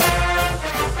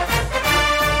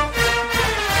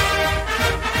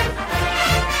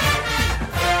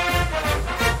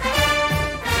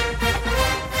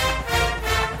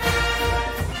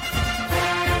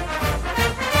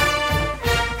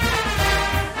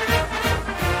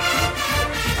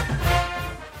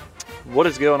What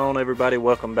is going on, everybody?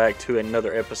 Welcome back to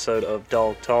another episode of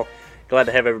Dog Talk. Glad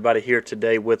to have everybody here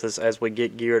today with us as we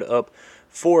get geared up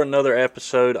for another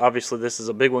episode. Obviously, this is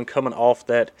a big one coming off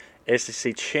that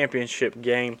SEC championship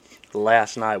game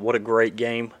last night. What a great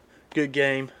game. Good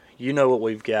game. You know what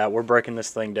we've got. We're breaking this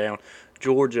thing down.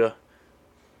 Georgia,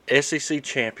 SEC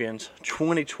champions,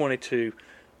 2022.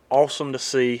 Awesome to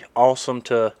see. Awesome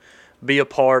to be a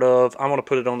part of. I'm going to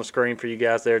put it on the screen for you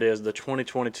guys. There it is, the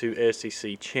 2022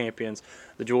 SEC champions,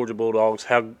 the Georgia Bulldogs.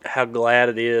 How glad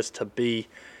it is to be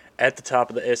at the top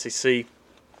of the SEC.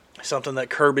 Something that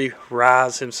Kirby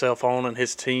rides himself on and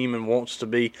his team and wants to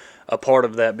be a part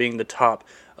of that, being the top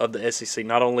of the SEC.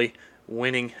 Not only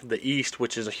winning the East,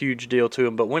 which is a huge deal to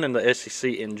him, but winning the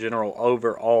SEC in general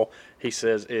overall, he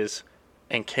says, is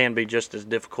and can be just as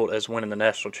difficult as winning the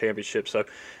national championship. So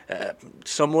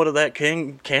somewhat of that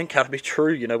can kind of be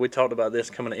true. You know, we talked about this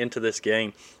coming into this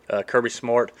game. Kirby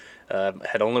Smart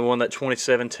had only won that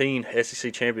 2017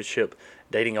 SEC championship,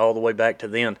 dating all the way back to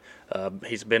then.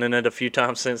 He's been in it a few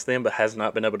times since then, but has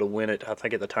not been able to win it. I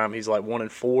think at the time he's like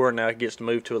 1-4, and now he gets to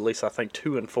move to at least, I think,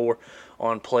 2-4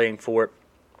 on playing for it.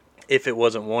 If it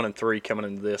wasn't 1-3 coming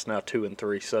into this, now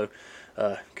 2-3. So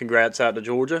congrats out to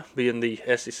Georgia being the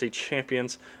SEC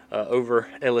champions over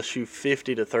LSU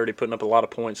 50-30, putting up a lot of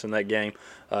points in that game.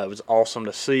 It was awesome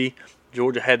to see.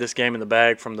 Georgia had this game in the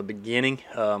bag from the beginning,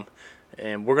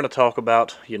 and we're going to talk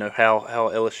about how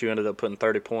LSU ended up putting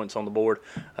 30 points on the board,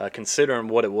 considering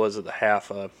what it was at the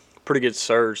half. Pretty good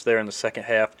surge there in the second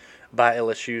half by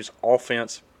LSU's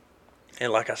offense.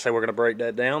 And like I said, we're going to break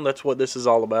that down. That's what this is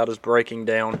all about, is breaking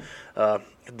down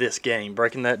this game.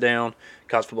 Breaking that down.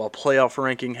 College football playoff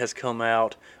ranking has come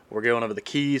out. We're going over the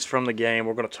keys from the game.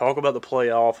 We're going to talk about the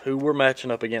playoff, who we're matching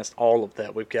up against, all of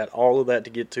that. We've got all of that to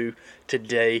get to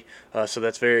today, so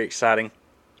that's very exciting.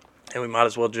 And we might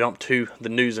as well jump to the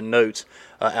news and notes.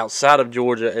 Outside of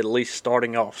Georgia, at least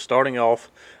starting off,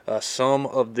 some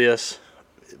of this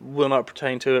will not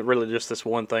pertain to it, really just this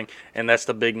one thing, and that's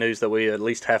the big news that we at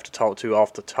least have to talk to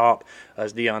off the top,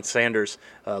 as Deion Sanders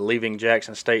leaving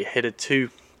Jackson State, headed to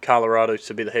Colorado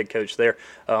to be the head coach there.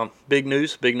 Big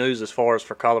news as far as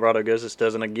for Colorado goes. This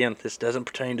doesn't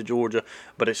pertain to Georgia,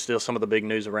 but it's still some of the big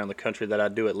news around the country that I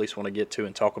do at least want to get to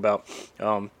and talk about.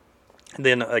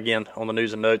 Then, again, on the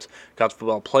news and notes, college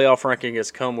football playoff ranking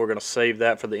has come. We're going to save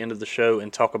that for the end of the show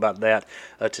and talk about that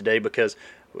today, because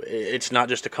it's not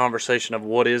just a conversation of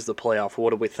what is the playoff, what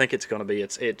do we think it's going to be.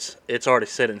 It's already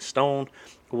set in stone.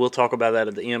 We'll talk about that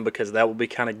at the end, because that will be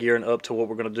kind of gearing up to what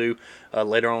we're going to do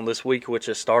later on this week, which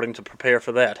is starting to prepare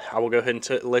for that. I will go ahead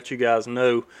and let you guys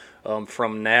know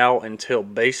from now until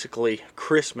basically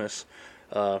Christmas,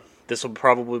 this will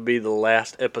probably be the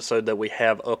last episode that we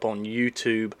have up on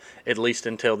YouTube, at least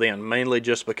until then, mainly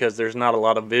just because there's not a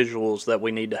lot of visuals that we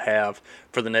need to have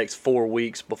for the next 4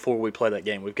 weeks before we play that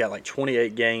game. We've got like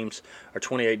 28 games or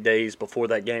 28 days before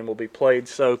that game will be played,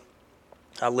 so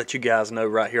I'll let you guys know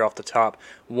right here off the top.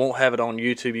 Won't have it on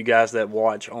YouTube. You guys that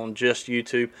watch on just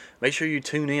YouTube, make sure you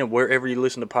tune in wherever you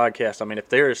listen to podcasts. I mean, if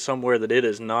there is somewhere that it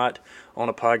is not on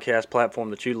a podcast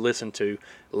platform that you listen to,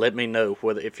 let me know.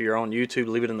 Whether if you're on YouTube,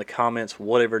 leave it in the comments,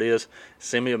 whatever it is.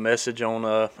 Send me a message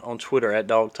on Twitter at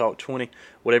DogTalk20.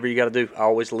 Whatever you got to do. I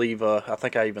always leave, I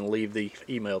think I even leave the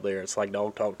email there. It's like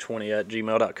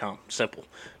dogtalk20@gmail.com. Simple.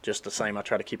 Just the same. I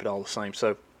try to keep it all the same.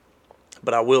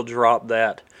 But I will drop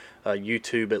that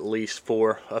YouTube at least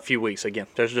for a few weeks. Again,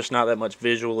 there's just not that much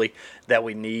visually that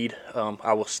we need.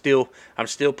 I'm still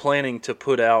planning to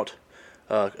put out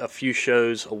a few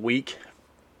shows a week.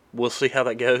 We'll see how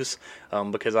that goes,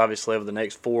 because obviously over the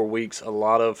next 4 weeks, a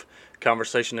lot of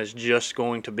conversation is just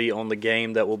going to be on the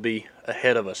game that will be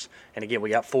ahead of us. And again,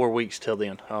 we got 4 weeks till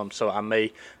then, so I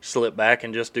may slip back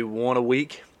and just do one a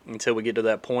week until we get to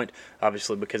that point,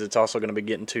 obviously, because it's also going to be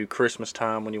getting to Christmas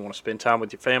time when you want to spend time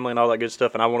with your family and all that good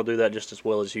stuff, and I want to do that just as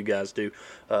well as you guys do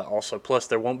also. Plus,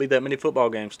 there won't be that many football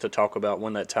games to talk about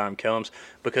when that time comes,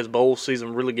 because bowl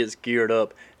season really gets geared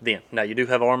up then. Now, you do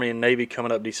have Army and Navy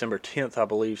coming up December 10th, I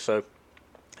believe, so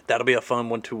that'll be a fun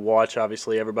one to watch.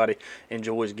 Obviously, everybody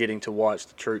enjoys getting to watch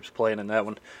the troops playing in that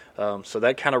one. So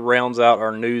that kind of rounds out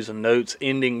our news and notes,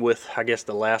 ending with, I guess,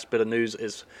 the last bit of news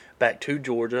is back to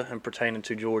Georgia, and pertaining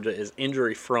to Georgia is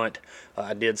injury front.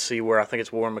 I did see where I think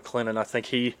it's Warren McClendon. I think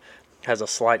he has a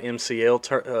slight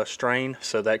MCL strain,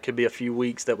 so that could be a few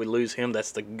weeks that we lose him.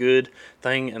 That's the good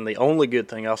thing, and the only good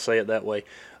thing, I'll say it that way,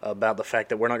 about the fact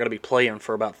that we're not going to be playing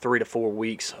for about 3 to 4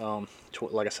 weeks.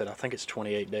 Like I said, I think it's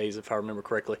 28 days if I remember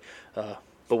correctly.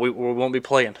 But we won't be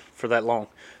playing for that long.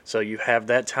 So you have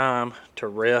that time to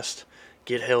rest,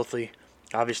 get healthy,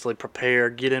 obviously prepare,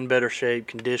 get in better shape,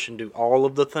 condition, do all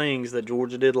of the things that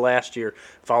Georgia did last year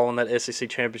following that SEC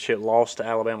championship loss to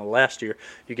Alabama last year.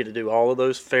 You get to do all of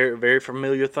those very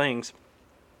familiar things,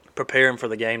 preparing for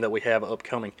the game that we have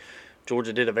upcoming.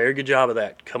 Georgia did a very good job of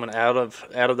that coming out of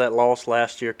that loss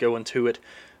last year, going to it.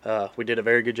 We did a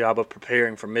very good job of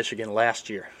preparing for Michigan last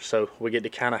year. So we get to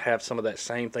kind of have some of that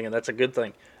same thing, and that's a good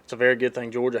thing. It's a very good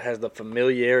thing. Georgia has the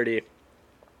familiarity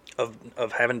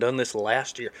of having done this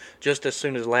last year, just as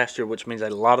soon as last year, which means a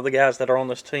lot of the guys that are on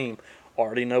this team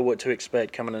already know what to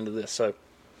expect coming into this. So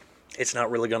it's not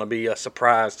really going to be a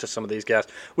surprise to some of these guys,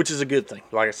 which is a good thing,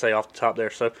 like I say off the top there.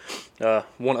 So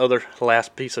one other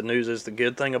last piece of news is the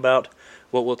good thing about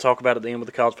what we'll talk about at the end with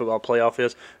the college football playoff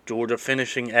is Georgia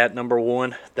finishing at number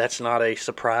 1. That's not a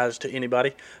surprise to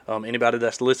anybody. Anybody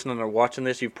that's listening or watching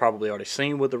this, you've probably already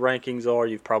seen what the rankings are.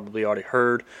 You've probably already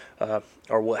heard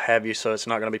or what have you. So it's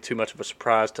not going to be too much of a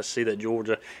surprise to see that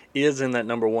Georgia is in that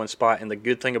number 1 spot. And the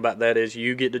good thing about that is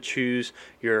you get to choose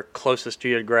your closest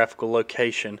geographical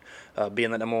location,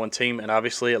 being that number 1 team. And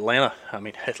obviously Atlanta. I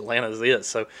mean, Atlanta's it.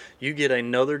 So you get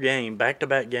another game,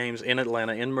 back-to-back games in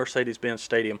Atlanta in Mercedes-Benz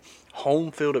Stadium,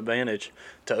 home field advantage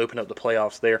to open up the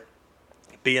playoffs there,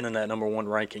 being in that number 1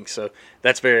 ranking. So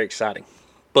that's very exciting.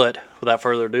 But without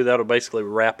further ado, that'll basically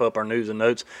wrap up our news and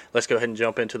notes. Let's go ahead and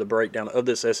jump into the breakdown of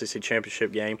this SEC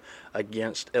championship game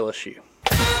against LSU.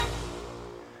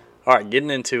 All right, getting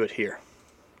into it here.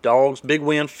 Dogs, big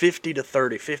win, 50-30.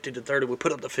 50-30. We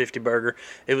put up the 50 burger.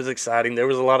 It was exciting. There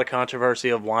was a lot of controversy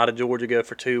of why did Georgia go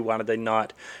for 2, why did they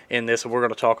not in this. And we're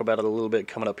going to talk about it a little bit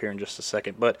coming up here in just a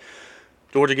second. But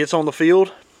Georgia gets on the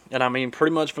field, and I mean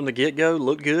pretty much from the get-go,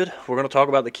 looked good. We're going to talk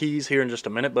about the keys here in just a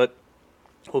minute, but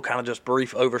we'll kind of just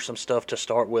brief over some stuff to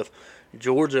start with.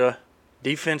 Georgia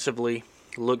defensively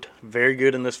looked very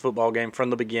good in this football game from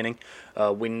the beginning.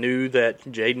 We knew that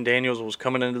Jaden Daniels was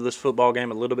coming into this football game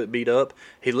a little bit beat up.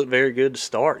 He looked very good to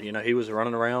start. You know, he was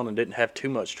running around and didn't have too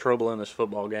much trouble in this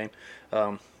football game,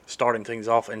 starting things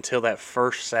off until that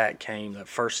first sack came, that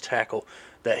first tackle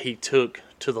that he took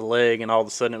to the leg, and all of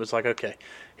a sudden it was like, okay,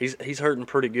 he's hurting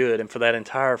pretty good. And for that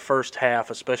entire first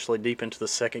half, especially deep into the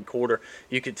second quarter,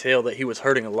 you could tell that he was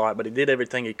hurting a lot, but he did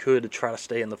everything he could to try to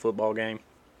stay in the football game.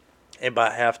 And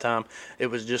by halftime, it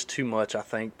was just too much, I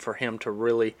think, for him to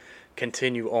really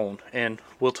continue on. And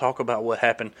we'll talk about what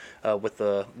happened with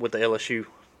the LSU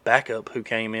backup who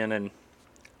came in and,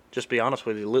 just be honest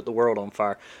with you, lit the world on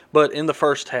fire. But in the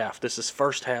first half, this is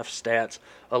first half stats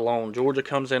alone. Georgia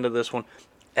comes into this one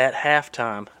at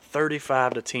halftime,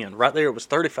 35-10. Right there, it was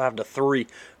 35-3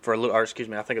 for a little. Or excuse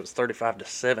me, I think it was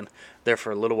 35-7 there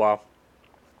for a little while.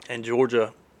 And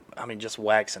Georgia, I mean, just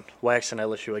waxing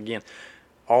LSU again.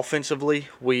 Offensively,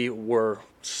 we were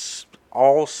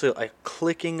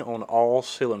clicking on all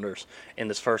cylinders in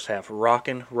this first half,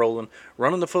 rocking, rolling,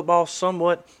 running the football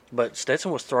somewhat, but Stetson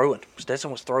was throwing,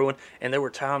 and there were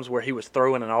times where he was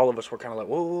throwing, and all of us were kind of like,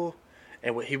 whoa,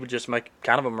 and he would just make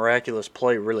kind of a miraculous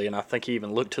play, really, and I think he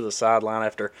even looked to the sideline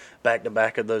after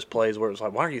back-to-back of those plays where it was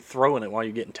like, why are you throwing it while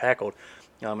you're getting tackled?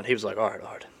 And he was like, all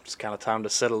right, it's kind of time to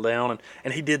settle down,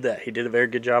 and he did that. He did a very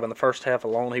good job in the first half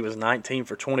alone. He was 19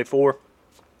 for 24.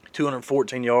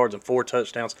 214 yards and 4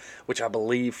 touchdowns, which I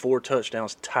believe 4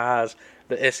 touchdowns ties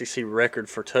the SEC record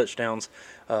for touchdowns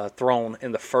thrown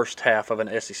in the first half of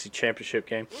an SEC championship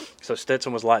game. So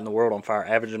Stetson was lighting the world on fire,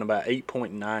 averaging about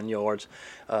 8.9 yards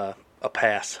a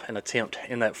pass, an attempt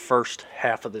in that first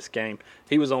half of this game.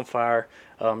 He was on fire.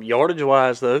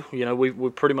 Yardage-wise, though, you know, we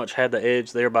pretty much had the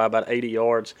edge there by about 70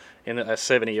 yards.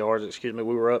 We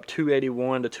were up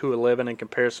 281 to 211 in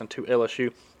comparison to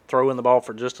LSU, throwing the ball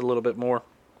for just a little bit more.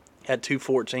 Had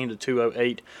 214 to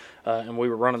 208, and we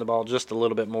were running the ball just a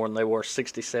little bit more than they were,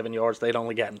 67 yards. They'd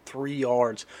only gotten 3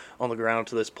 yards on the ground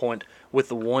to this point, with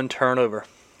the 1 turnover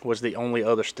was the only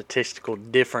other statistical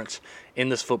difference in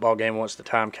this football game once the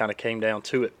time kind of came down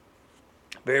to it.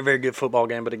 Very, very good football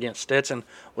game, but again, Stetson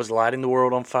was lighting the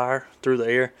world on fire through the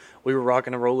air. We were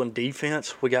rocking and rolling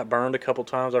defense. We got burned a couple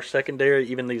times. Our secondary,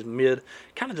 even these mid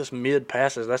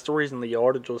passes, that's the reason the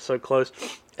yardage was so close.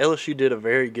 LSU did a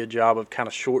very good job of kind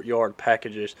of short yard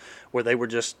packages where they were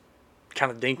just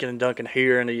kind of dinking and dunking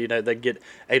here, and they'd get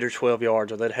 8 or 12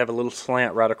 yards, or they'd have a little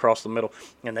slant right across the middle,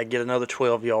 and they'd get another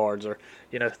 12 yards, or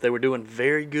they were doing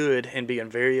very good and being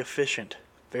very efficient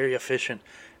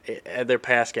at their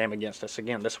pass game against us.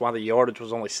 Again, that's why the yardage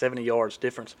was only 70 yards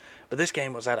difference. But this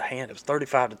game was out of hand. It was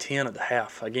 35-10 at the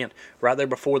half. Again, right there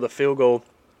before the field goal,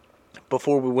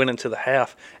 before we went into the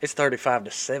half, it's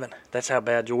 35-7. That's how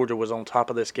bad Georgia was on top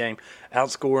of this game,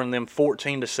 outscoring them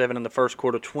 14-7 in the first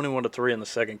quarter, 21-3 in the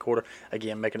second quarter.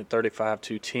 Again, making it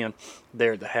 35-10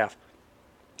 there at the half.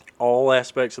 all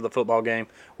aspects of the football game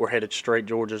were headed straight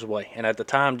Georgia's way. And at the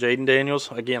time, Jaden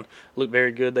Daniels, again, looked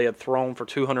very good. They had thrown for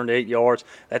 208 yards.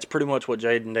 That's pretty much what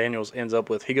Jaden Daniels ends up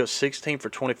with. He goes 16 for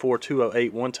 24,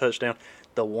 208, 1 touchdown.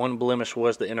 The one blemish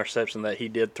was the interception that he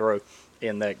did throw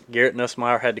in that. Garrett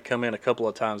Nussmeier had to come in a couple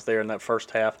of times there in that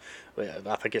first half.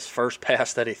 I think his first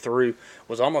pass that he threw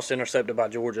was almost intercepted by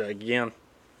Georgia again.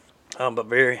 But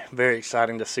very, very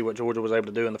exciting to see what Georgia was able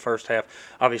to do in the first half.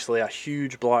 Obviously, a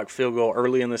huge block field goal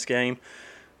early in this game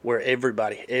where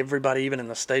everybody even in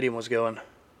the stadium was going,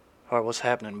 all right, what's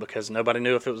happening? Because nobody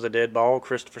knew if it was a dead ball.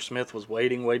 Christopher Smith was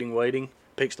waiting,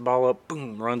 picks the ball up,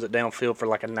 boom, runs it downfield for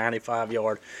like a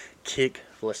 95-yard kick.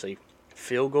 Let's see,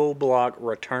 field goal, block,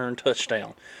 return,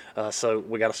 touchdown. So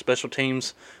we got a special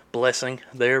teams blessing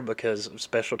there because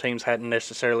special teams hadn't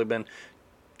necessarily been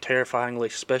terrifyingly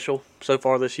special so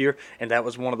far this year, and that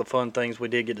was one of the fun things we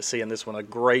did get to see in this one. A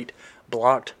great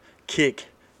blocked kick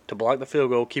to block the field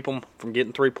goal, keep them from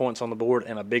getting 3 points on the board,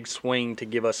 and a big swing to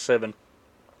give us 7.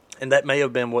 And that may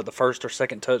have been, the first or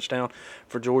second touchdown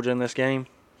for Georgia in this game.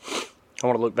 I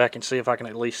want to look back and see if I can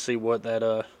at least see what that,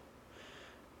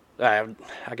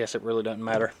 I guess it really doesn't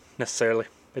matter necessarily.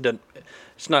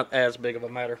 It's not as big of a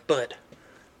matter, but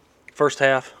first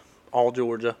half, all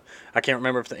Georgia. I can't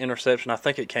remember if the interception, I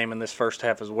think it came in this first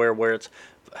half as well, where it's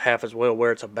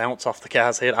a bounce off the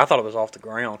guy's head. I thought it was off the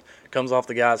ground. It comes off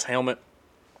the guy's helmet,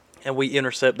 and we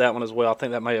intercept that one as well. I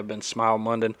think that may have been Smile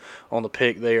Munden on the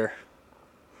pick there.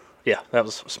 Yeah, that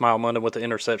was Smile Munden with the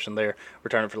interception there,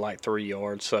 returning for like 3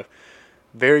 yards. So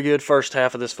very good first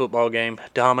half of this football game.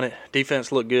 Dominant.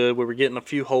 Defense looked good. We were getting a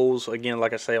few holes, again,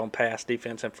 like I say, on pass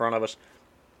defense in front of us.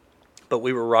 But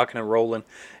we were rocking and rolling,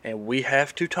 and we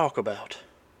have to talk about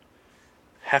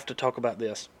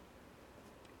this.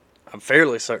 I'm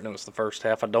fairly certain it was the first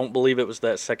half. I don't believe it was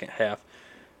that second half.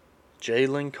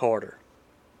 Jalen Carter.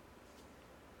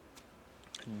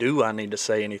 Do I need to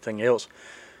say anything else?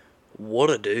 What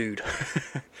a dude.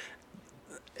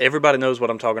 Everybody knows what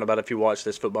I'm talking about if you watch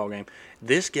this football game.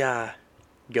 This guy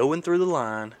going through the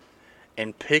line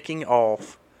and picking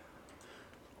off.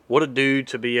 What a dude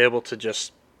to be able to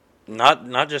just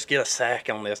not just get a sack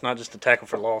on this, not just a tackle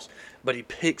for loss, but he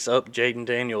picks up Jaden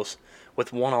Daniels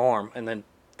with one arm and then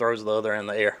throws the other in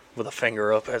the air with a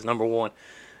finger up as number one.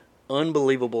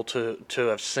 Unbelievable to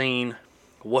have seen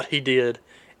what he did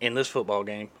in this football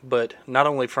game, but not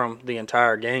only from the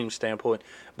entire game standpoint,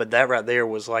 but that right there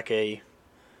was like I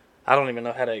don't even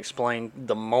know how to explain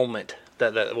the moment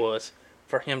that was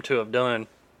for him to have done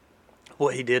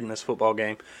what he did in this football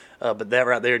game. But that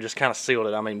right there just kind of sealed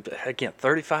it. I mean, again,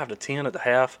 35-10 at the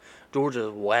half. Georgia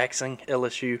waxing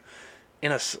LSU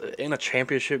in a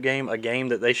championship game, a game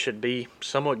that they should be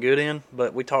somewhat good in.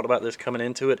 But we talked about this coming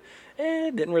into it.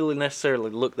 It didn't really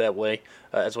necessarily look that way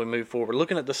as we move forward.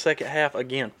 Looking at the second half,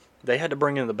 again, they had to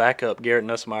bring in the backup, Garrett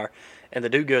Nussmeier. And the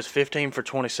dude goes 15 for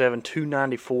 27,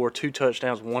 294, 2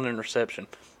 touchdowns, 1 interception.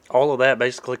 All of that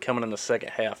basically coming in the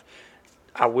second half.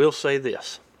 I will say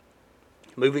this.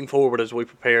 Moving forward as we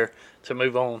prepare to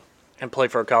move on and play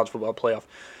for a college football playoff,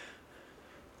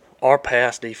 our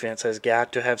pass defense has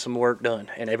got to have some work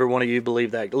done, and every one of you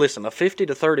believe that. Listen, a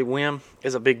 50-30 win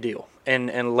is a big deal.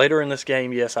 And later in this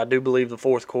game, yes, I do believe the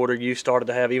fourth quarter, you started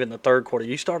to have, even the third quarter,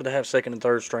 you started to have second and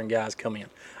third string guys come in.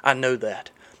 I know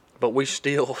that. But we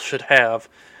still should have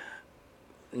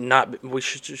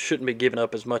shouldn't be giving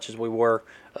up as much as we were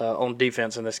on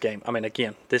defense in this game. I mean,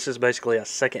 again, this is basically a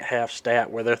second half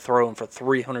stat where they're throwing for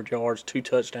 300 yards, 2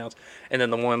 touchdowns, and then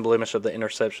the one blemish of the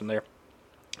interception there.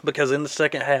 Because in the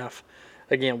second half,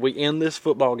 again, we end this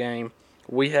football game,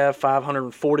 we have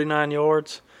 549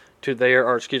 yards to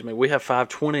we have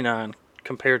 529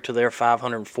 compared to their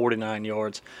 549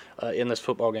 yards in this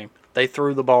football game. They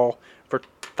threw the ball for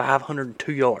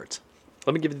 502 yards.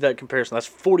 Let me give you that comparison. That's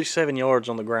 47 yards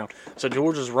on the ground. So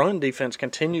Georgia's run defense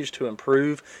continues to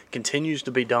improve, continues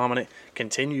to be dominant,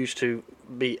 continues to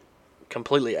be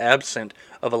completely absent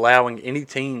of allowing any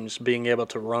teams being able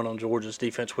to run on Georgia's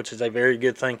defense, which is a very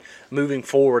good thing moving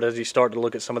forward as you start to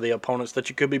look at some of the opponents that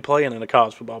you could be playing in a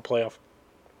college football playoff.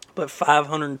 But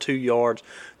 502 yards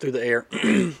through the air.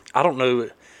 I don't know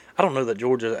that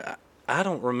Georgia. I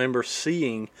don't remember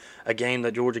seeing a game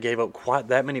that Georgia gave up quite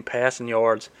that many passing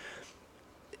yards.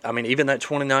 I mean, even that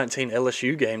 2019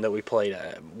 LSU game that we played,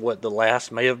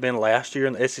 may have been last year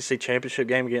in the SEC championship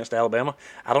game against Alabama.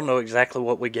 I don't know exactly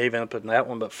what we gave up in that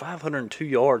one, but 502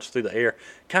 yards through the air,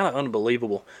 kind of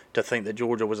unbelievable to think that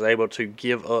Georgia was able to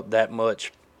give up that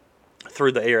much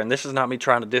through the air. And this is not me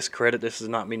trying to discredit. This is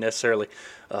not me necessarily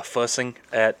fussing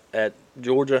at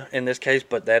Georgia in this case,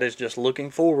 but that is just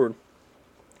looking forward.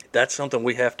 That's something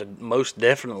we have to most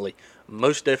definitely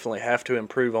have to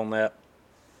improve on that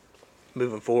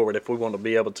moving forward if we want to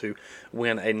be able to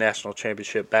win a national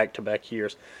championship back-to-back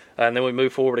years. And then we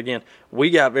move forward again. We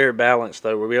got very balanced,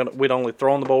 though. We'd only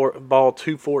thrown the ball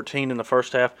 214 in the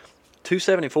first half,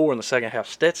 274 in the second half.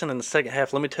 Stetson in the second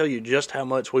half, let me tell you just how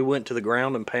much we went to the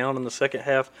ground and pound in the second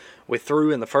half. We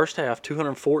threw in the first half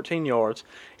 214 yards.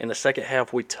 In the second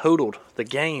half, we totaled the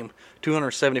game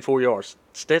 274 yards.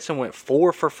 Stetson went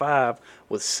 4 for 5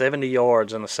 with 70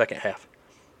 yards in the second half.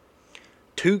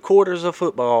 2 quarters of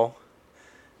football,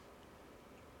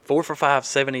 4 for 5,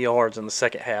 70 yards in the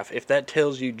second half. If that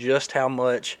tells you just how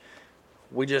much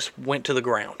we just went to the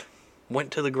ground.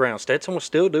 Stetson was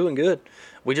still doing good.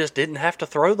 We just didn't have to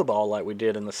throw the ball like we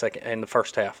did in the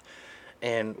first half.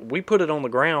 And we put it on the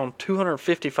ground,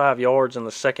 255 yards in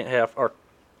the second half, or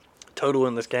total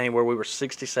in this game, where we were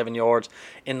 67 yards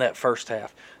in that first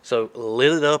half. So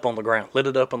lit it up on the ground,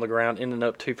 ended up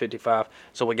 255.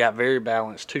 So we got very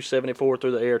balanced, 274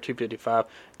 through the air, 255.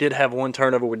 Did have one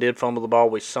turnover. We did fumble the ball.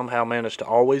 We somehow managed to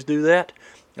always do that.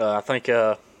 I think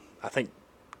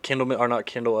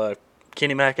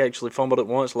Kenny Mack actually fumbled it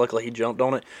once. Luckily, he jumped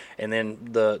on it. And then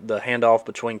the handoff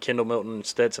between Kendall Milton and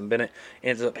Stetson Bennett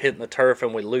ends up hitting the turf,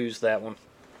 and we lose that one.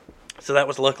 So that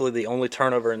was luckily the only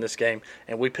turnover in this game,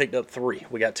 and we picked up 3.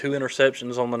 We got 2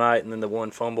 interceptions on the night and then the 1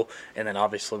 fumble, and then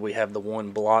obviously we have the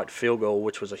 1 blocked field goal,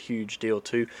 which was a huge deal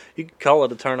too. You could call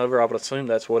it a turnover. I would assume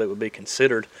that's what it would be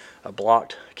considered, a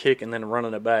blocked kick and then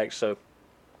running it back. So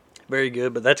very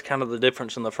good, but that's kind of the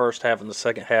difference in the first half and the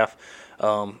second half.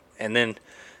 And then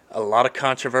a lot of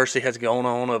controversy has gone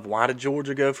on of why did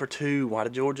Georgia go for 2? Why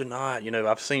did Georgia not?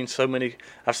 I've seen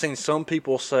some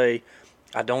people say,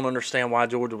 I don't understand why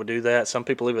Georgia would do that. Some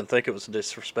people even think it was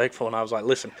disrespectful, and I was like,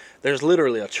 listen, there's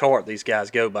literally a chart these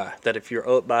guys go by, that if you're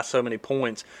up by so many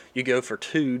points, you go for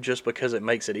 2 just because it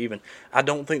makes it even. I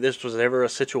don't think this was ever a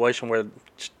situation where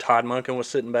Todd Monken was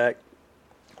sitting back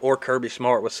or Kirby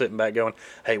Smart was sitting back going,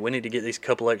 hey, we need to get these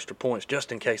couple extra points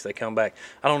just in case they come back.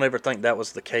 I don't ever think that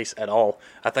was the case at all.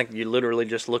 I think you literally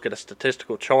just look at a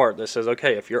statistical chart that says,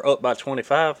 okay, if you're up by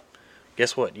 25,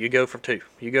 guess what? You go for 2.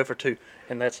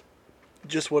 And that's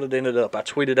just what it ended up. I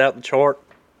tweeted out the chart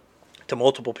to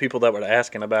multiple people that were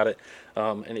asking about it,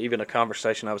 and even a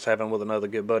conversation I was having with another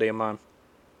good buddy of mine.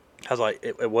 I was like,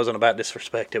 it wasn't about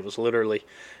disrespect. It was literally,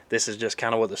 this is just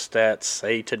kind of what the stats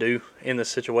say to do in this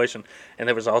situation. And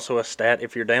there was also a stat,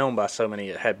 if you're down by so many,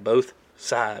 it had both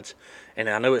sides. And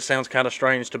I know it sounds kind of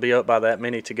strange to be up by that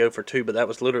many to go for 2, but that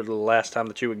was literally the last time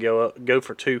that you would go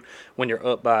for 2 when you're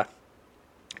up by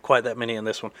quite that many in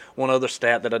this one. One other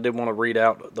stat that I did want to read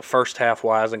out, the first half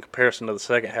wise in comparison to the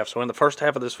second half. So in the first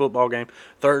half of this football game,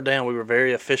 third down, we were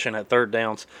very efficient at third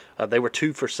downs. They were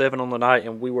 2 for 7 on the night,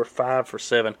 and we were 5 for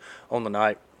 7 on the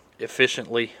night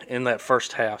efficiently in that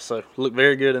first half. So looked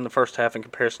very good in the first half in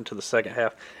comparison to the second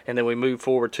half. And then we move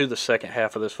forward to the second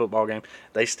half of this football game.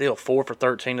 They still 4 for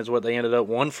 13 is what they ended up.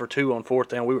 1 for 2 on fourth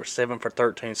down. We were 7 for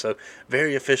 13. So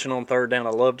very efficient on third down.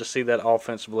 I love to see that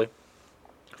offensively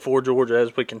for Georgia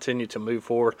as we continue to move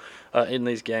forward in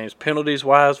these games.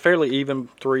 Penalties-wise, fairly even,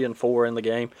 3 and 4 in the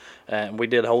game. And we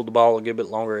did hold the ball a good bit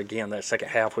longer. Again, that second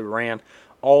half we ran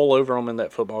all over them in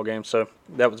that football game. So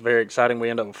that was very exciting.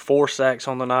 We ended up with 4 sacks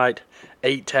on the night,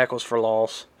 8 tackles for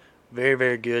loss. Very,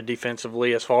 very good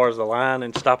defensively as far as the line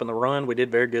and stopping the run. We did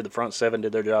very good. The front 7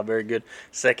 did their job very good.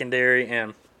 Secondary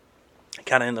and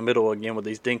kind of in the middle again with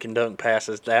these dink and dunk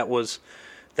passes. That was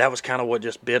kind of what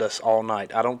just bit us all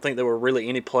night. I don't think there were really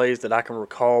any plays that I can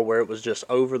recall where it was just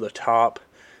over the top,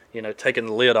 taking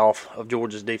the lid off of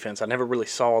Georgia's defense. I never really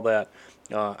saw that.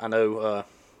 I know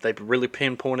they've really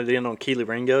pinpointed in on Kelee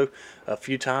Ringo a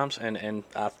few times, and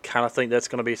I kind of think that's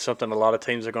going to be something a lot of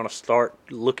teams are going to start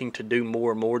looking to do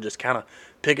more and more, just kind of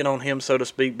picking on him, so to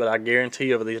speak. But I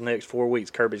guarantee over these next 4 weeks,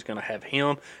 Kirby's going to have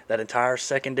him, that entire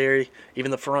secondary,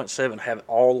 even the front 7, have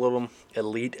all of them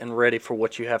elite and ready for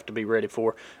what you have to be ready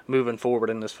for moving forward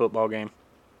in this football game.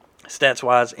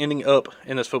 Stats-wise, ending up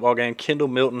in this football game, Kendall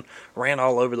Milton ran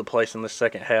all over the place in the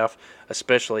second half,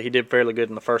 especially. He did fairly good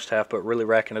in the first half, but really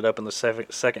racking it up in the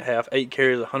second half. 8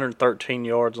 carries, 113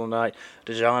 yards on the night.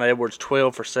 Dejon Edwards,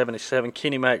 12 for 77.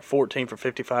 Kenny Mack, 14 for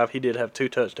 55. He did have 2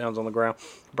 touchdowns on the ground.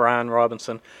 Branson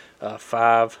Robinson,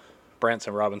 5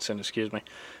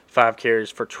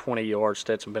 carries for 20 yards.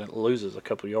 Stetson Bennett loses a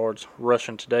couple yards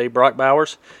rushing today. Brock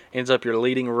Bowers ends up your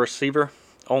leading receiver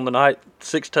on the night.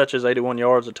 6 touches, 81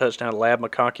 yards, a touchdown. Lab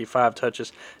McConkey, 5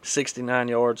 touches, 69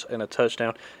 yards, and a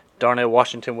touchdown. Darnell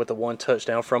Washington with the one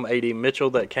touchdown from A.D. Mitchell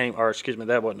that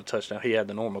wasn't a touchdown. He had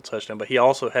the normal touchdown, but he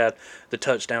also had the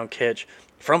touchdown catch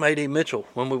from A.D. Mitchell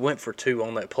when we went for 2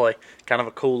 on that play. Kind of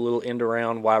a cool little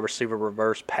end-around wide receiver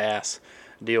reverse pass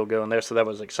deal going there, so that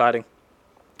was exciting.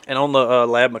 And on the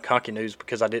Ladd McConkey news,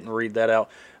 because I didn't read that out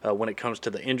when it comes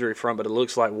to the injury front, but it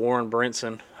looks like Warren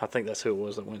Brinson, I think that's who it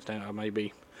was that went down.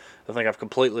 I think I've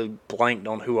completely blanked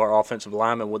on who our offensive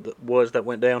lineman was that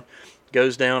went down.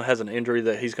 Goes down, has an injury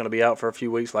that he's going to be out for a few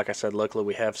weeks. Like I said, luckily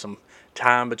we have some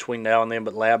time between now and then,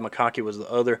 but Ladd McConkey was the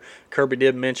other. Kirby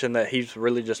did mention that he's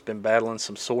really just been battling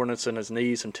some soreness in his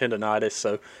knees, some tendonitis.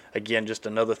 So, again, just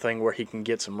another thing where he can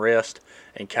get some rest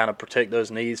and kind of protect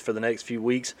those knees for the next few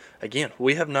weeks. Again,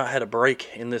 we have not had a break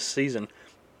in this season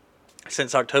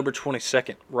since October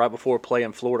 22nd, right before play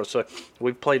in Florida. So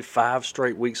we've played 5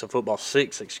 straight weeks of football,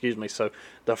 6. So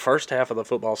the first half of the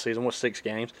football season was 6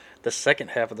 games. The second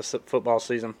half of the football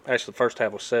season, actually the first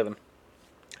half was 7.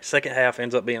 Second half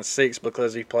ends up being 6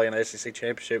 because you play an SEC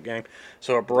championship game.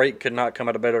 So a break could not come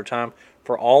at a better time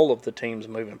for all of the teams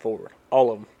moving forward,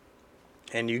 all of them.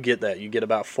 And you get that. You get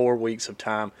about 4 weeks of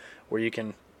time where you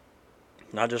can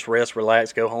not just rest,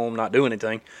 relax, go home, not do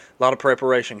anything. A lot of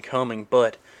preparation coming,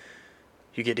 but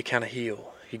you get to kind of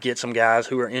heal. You get some guys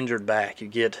who are injured back. You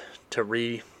get to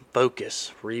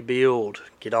refocus, rebuild,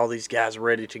 get all these guys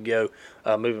ready to go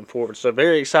moving forward. So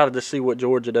very excited to see what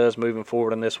Georgia does moving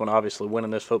forward in this one, obviously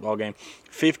winning this football game.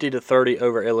 50-30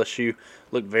 over LSU.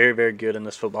 Looked very, very good in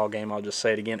this football game. I'll just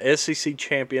say it again. SEC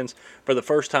champions for the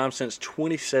first time since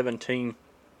 2017.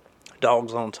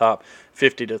 Dogs on top,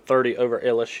 50-30 over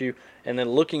LSU. And then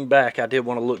looking back, I did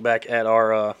want to look back at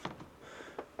our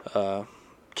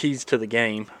keys to the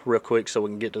game real quick so we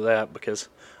can get to that, because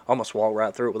I almost walked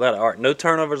right through it without it. All right, no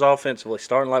turnovers offensively,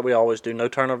 starting like we always do. No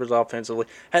turnovers offensively.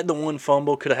 Had the one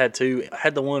fumble, could have had 2.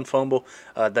 Had the one fumble.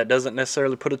 That doesn't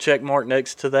necessarily put a check mark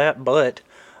next to that, but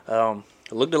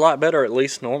it looked a lot better at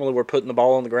least. Normally we're putting the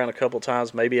ball on the ground a couple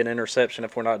times, maybe an interception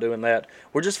if we're not doing that.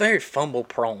 We're just very fumble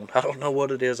prone. I don't know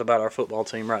what it is about our football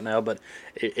team right now, but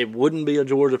it wouldn't be a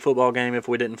Georgia football game if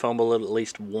we didn't fumble it at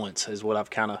least once, is what I've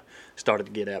kind of started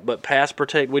to get at. But pass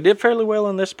protect, we did fairly well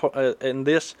in this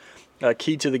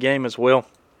key to the game as well.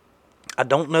 I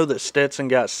don't know that Stetson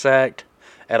got sacked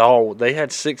at all. They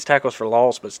had 6 tackles for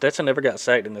loss, but Stetson never got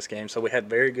sacked in this game, so we had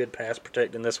very good pass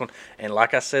protect in this one. And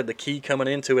like I said, the key coming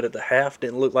into it at the half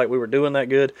didn't look like we were doing that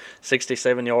good.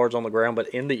 67 yards on the ground, but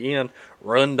in the end,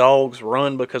 run dogs,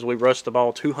 run, because we rushed the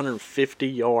ball 250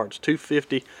 yards.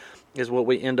 250 is what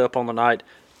we end up on the night.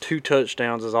 2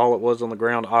 touchdowns is all it was on the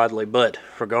ground, oddly. But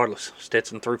regardless,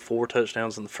 Stetson threw 4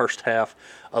 touchdowns in the first half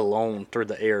alone through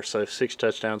the air. So 6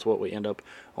 touchdowns what we end up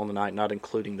on the night, not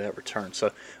including that return.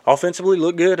 So offensively,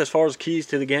 looked good as far as keys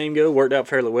to the game go. Worked out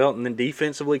fairly well. And then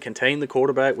defensively, contained the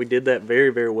quarterback. We did that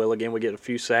very, very well. Again, we get a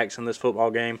few sacks in this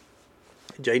football game.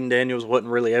 Jaden Daniels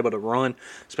wasn't really able to run,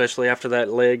 especially after that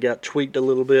leg got tweaked a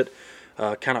little bit.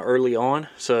 Kind of early on,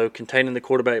 so containing the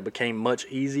quarterback became much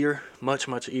easier, much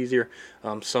easier.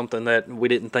 Something that we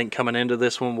didn't think coming into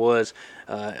this one was,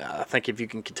 I think if you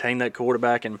can contain that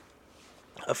quarterback and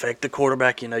affect the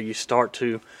quarterback, you start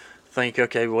to think,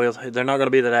 okay, well, they're not going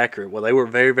to be that accurate. Well, they were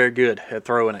very, very good at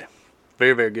throwing it.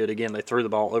 Very, very good. Again, they threw the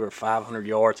ball over 500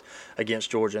 yards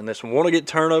against Georgia in this one. Want to get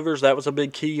turnovers. That was a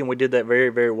big key, and we did that very,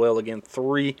 very well. Again,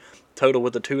 3 total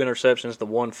with the 2 interceptions, the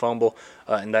 1 fumble,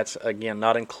 and that's, again,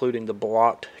 not including the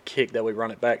blocked kick that we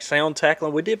run it back. Sound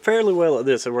tackling, we did fairly well at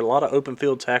this. There were a lot of open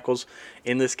field tackles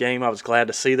in this game. I was glad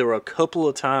to see there were a couple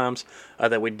of times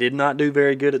that we did not do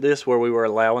very good at this, where we were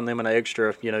allowing them an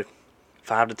extra,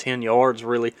 5 to 10 yards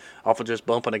really off of just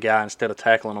bumping a guy instead of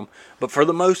tackling them. But for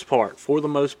the most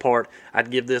part, I'd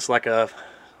give this like a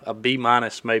B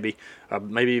minus maybe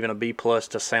even a B plus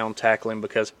to sound tackling,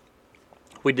 because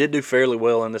we did do fairly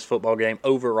well in this football game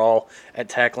overall at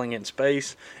tackling in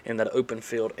space in that open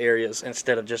field areas,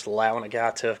 instead of just allowing a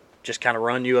guy to just kind of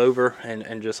run you over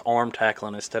and just arm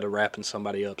tackling instead of wrapping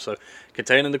somebody up. So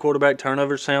containing the quarterback,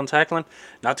 turnovers, sound tackling,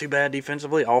 not too bad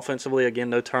defensively. Offensively, again,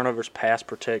 no turnovers, pass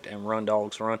protect, and run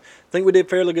dogs run. I think we did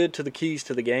fairly good to the keys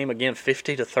to the game. Again,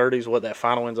 50-30 is what that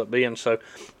final ends up being. So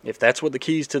if that's what the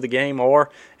keys to the game are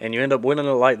and you end up winning it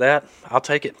like that, I'll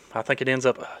take it. I think it ends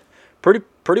up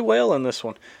pretty well in this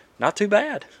one. Not too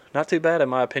bad. Not too bad in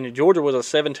my opinion. Georgia was a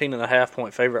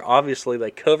 17.5-point favorite. Obviously,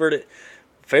 they covered it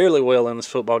fairly well in this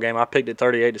football game. I picked it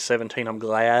 38-17. I'm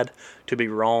glad to be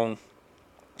wrong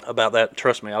about that.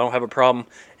 Trust me, I don't have a problem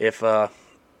if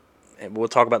and we'll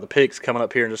talk about the picks coming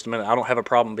up here in just a minute. I don't have a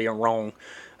problem being wrong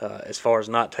as far as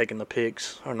not taking the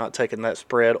picks or not taking that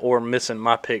spread or missing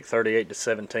my pick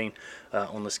 38-17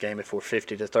 on this game if we're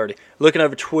 50-30. Looking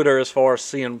over Twitter as far as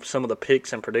seeing some of the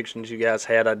picks and predictions you guys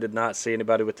had, I did not see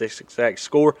anybody with this exact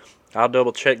score. I'll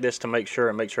double check this to make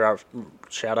sure I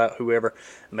shout out whoever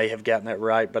may have gotten that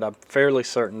right, but I'm fairly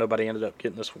certain nobody ended up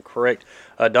getting this one correct.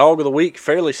 Dog of the week,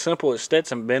 fairly simple, is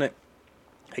Stetson Bennett.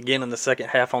 Again, in the second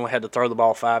half, only had to throw the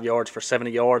ball 5 yards for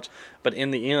 70 yards, but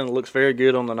in the end, looks very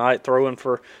good on the night, throwing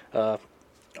for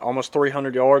almost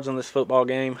 300 yards in this football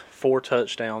game, 4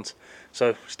 touchdowns.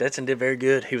 So Stetson did very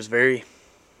good. He was very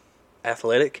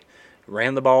athletic,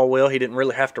 ran the ball well. He didn't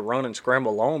really have to run and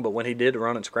scramble long, but when he did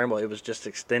run and scramble, it was just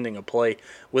extending a play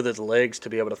with his legs to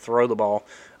be able to throw the ball,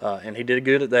 and he did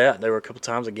good at that. There were a couple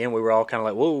times, again, we were all kind of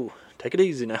like, whoa, take it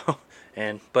easy now.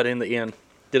 But in the end,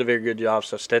 did a very good job.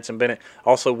 So Stetson Bennett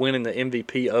also winning the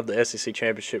MVP of the SEC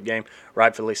championship game,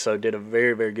 rightfully so. Did a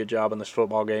very, very good job in this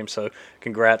football game. So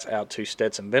congrats out to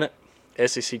Stetson Bennett.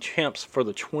 SEC champs for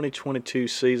the 2022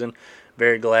 season.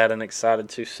 Very glad and excited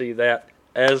to see that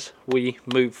as we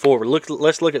move forward.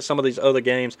 Let's look at some of these other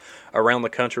games around the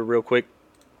country real quick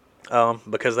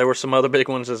because there were some other big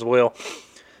ones as well.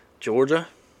 Georgia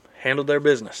handled their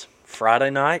business. Friday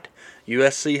night,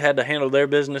 USC had to handle their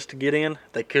business to get in.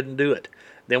 They couldn't do it.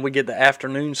 Then we get the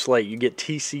afternoon slate. You get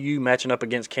TCU matching up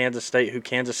against Kansas State, who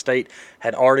Kansas State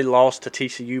had already lost to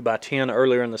TCU by 10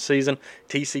 earlier in the season.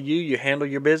 TCU, you handle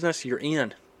your business, you're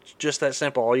in. It's just that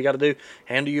simple. All you got to do,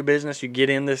 handle your business, you get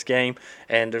in this game,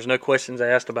 and there's no questions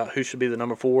asked about who should be the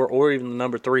number 4 or even the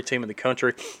number 3 team in the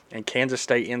country. And Kansas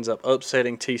State ends up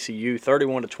upsetting TCU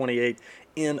 31-28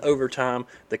 in overtime.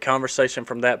 The conversation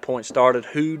from that point started,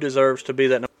 who deserves to be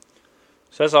that number.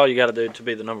 So that's all you got to do to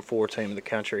be the number 4 team in the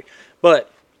country. But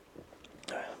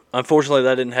unfortunately,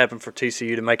 that didn't happen for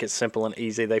TCU. To make it simple and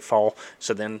easy, they fall.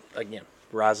 So then, again,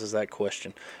 rises that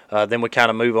question. Then we kind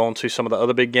of move on to some of the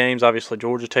other big games. Obviously,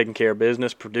 Georgia taking care of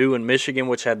business. Purdue and Michigan,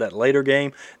 which had that later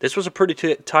game. This was a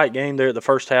pretty tight game there at the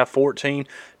first half,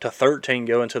 14-13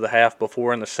 going to the half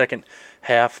before in the second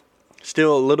half.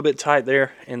 Still a little bit tight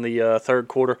there in the third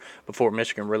quarter before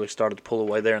Michigan really started to pull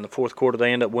away there in the fourth quarter.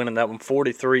 They end up winning that one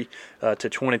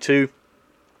 43-22.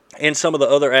 And some of the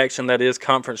other action that is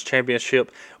conference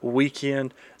championship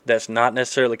weekend that's not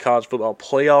necessarily college football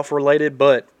playoff related,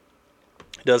 but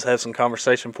does have some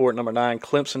conversation for it. Number 9,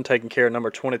 Clemson taking care of number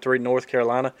 23, North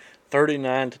Carolina,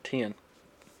 39-10.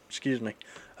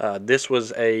 This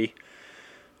was a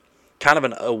kind of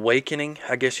an awakening,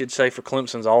 I guess you'd say, for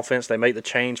Clemson's offense. They make the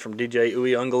change from DJ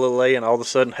Uiagalelei, and all of a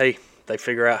sudden, hey, they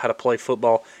figure out how to play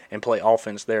football and play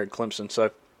offense there at Clemson. So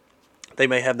they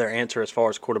may have their answer as far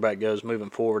as quarterback goes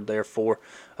moving forward there for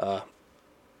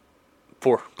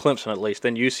Clemson at least.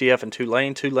 Then UCF and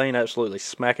Tulane. Tulane absolutely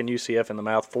smacking UCF in the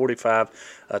mouth,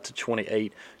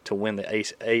 45-28 to win the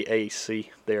AAC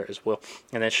there as well.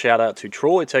 And then shout out to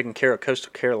Troy taking care of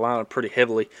Coastal Carolina pretty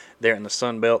heavily there in the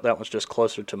Sun Belt. That one's just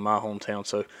closer to my hometown,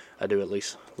 so I do at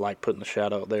least like putting the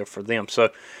shout out there for them. So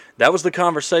that was the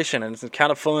conversation, and it's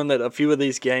kind of fun that a few of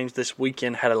these games this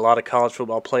weekend had a lot of college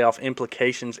football playoff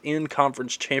implications in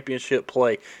conference championship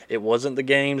play. It wasn't the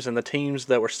games and the teams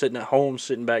that were sitting at home,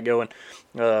 sitting back going,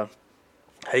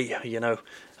 hey,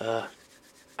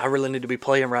 I really need to be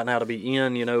playing right now to be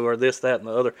in, or this, that, and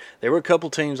the other. There were a couple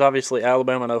teams, obviously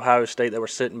Alabama and Ohio State, that were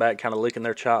sitting back kind of licking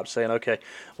their chops saying, okay,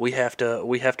 we have to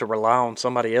rely on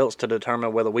somebody else to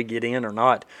determine whether we get in or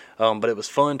not. But it was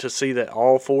fun to see that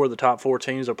all 4 of the top 4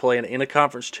 teams are playing in a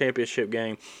conference championship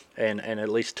game, and at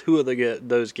least 2 of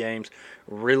those games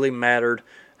really mattered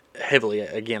heavily.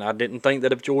 Again, I didn't think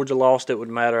that if Georgia lost it would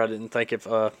matter. I didn't think if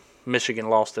Michigan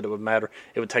lost it would matter.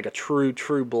 It would take a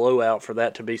true blowout for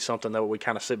that to be something that we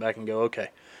kind of sit back and go, okay,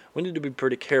 we need to be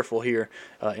pretty careful here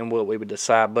in what we would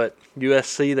decide. But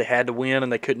USC, they had to win,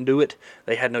 and they couldn't do it.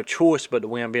 They had no choice but to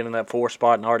win, being in that 4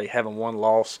 spot and already having 1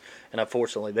 loss. And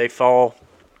unfortunately, they fall.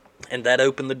 And that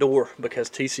opened the door because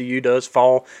TCU does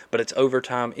fall, but it's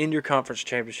overtime in your conference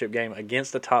championship game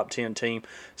against the top 10 team.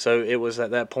 So it was at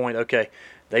that point, okay,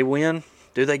 they win.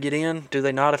 Do they get in? Do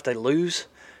they not if they lose?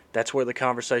 That's where the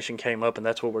conversation came up, and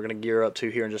that's what we're going to gear up to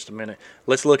here in just a minute.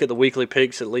 Let's look at the weekly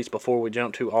picks, at least before we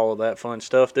jump to all of that fun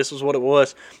stuff. This is what it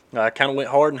was. I kind of went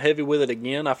hard and heavy with it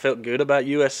again. I felt good about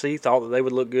USC, thought that they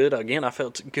would look good. Again, I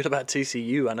felt good about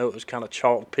TCU. I know it was kind of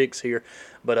chalk picks here,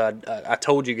 but I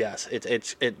told you guys,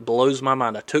 it blows my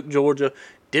mind. I took Georgia,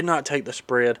 did not take the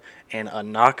spread, and a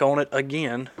knock on it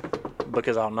again,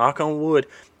 because I'll knock on wood,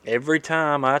 every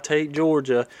time I take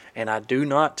Georgia and I do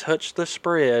not touch the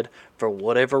spread, for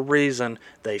whatever reason,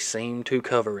 they seem to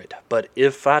cover it. But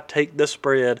if I take the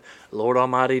spread, Lord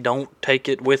Almighty, don't take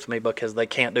it with me because they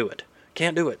can't do it.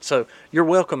 Can't do it. So you're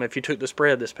welcome if you took the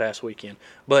spread this past weekend.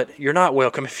 But you're not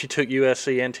welcome if you took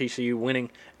USC and TCU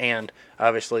winning and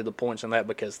obviously the points in that,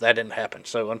 because that didn't happen.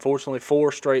 So unfortunately,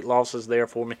 4 straight losses there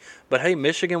for me. But hey,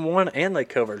 Michigan won and they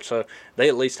covered. So they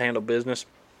at least handled business.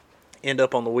 End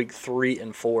up on the week 3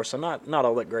 and 4, so not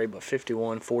all that great, but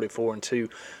 51, 44, and 2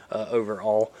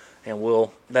 overall. And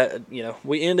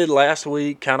we ended last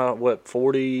week kind of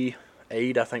 48,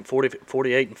 I think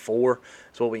 48 and 4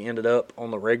 is what we ended up on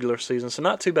the regular season. So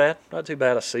not too bad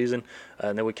a season.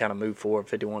 And then we kind of moved forward,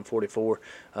 51, 44.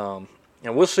 And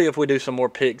we'll see if we do some more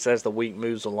picks as the week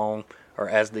moves along, or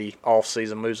as the off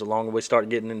season moves along, and we start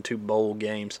getting into bowl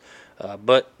games.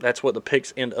 But that's what the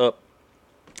picks end up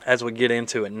as we get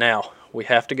into it. Now, we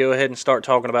have to go ahead and start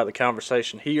talking about the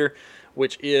conversation here,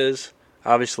 which is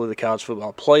obviously the college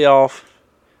football playoff.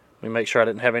 Let me make sure I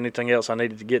didn't have anything else I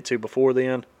needed to get to before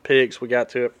then. Picks, we got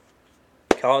to it.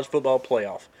 College football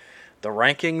playoff. The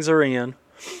rankings are in.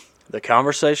 The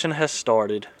conversation has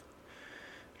started.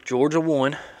 Georgia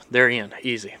won. They're in.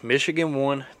 Easy. Michigan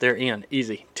won. They're in.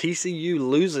 Easy. TCU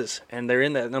loses, and they're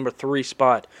in that number 3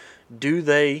 spot. Do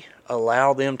they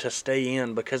allow them to stay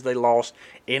in because they lost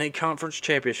in a conference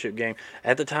championship game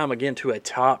at the time, again, to a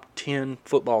top 10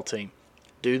 football team?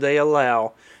 Do they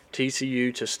allow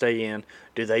TCU to stay in?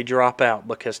 Do they drop out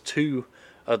because 2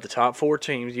 of the top 4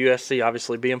 teams, USC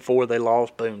obviously being 4, they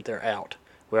lost, boom, they're out.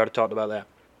 We already talked about that.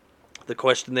 The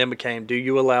question then became, do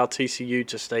you allow TCU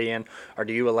to stay in, or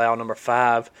do you allow number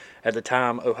 5 at the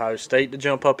time, Ohio State, to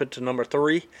jump up into number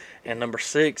 3, and number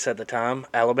 6 at the time,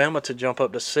 Alabama, to jump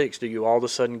up to 6? Do you all of a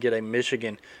sudden get a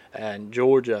Michigan and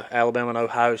Georgia, Alabama, and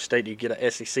Ohio State? Do you get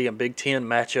a SEC and Big Ten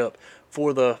matchup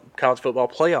for the college football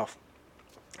playoff?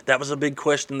 That was a big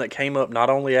question that came up not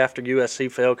only after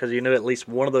USC fell, because you knew at least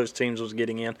one of those teams was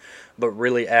getting in, but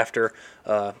really after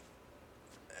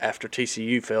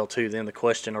TCU fell too. Then the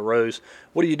question arose,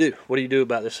 what do you do? What do you do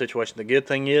about this situation? The good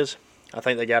thing is, I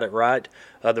think they got it right.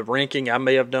 The ranking I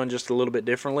may have done just a little bit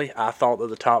differently. I thought that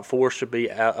the top 4 should be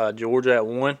Georgia at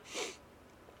 1,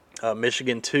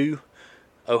 Michigan 2,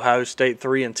 Ohio State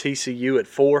 3, and TCU at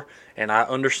 4. And I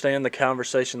understand the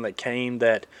conversation that came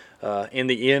that in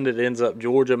the end it ends up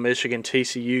Georgia, Michigan,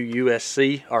 TCU,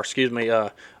 USC,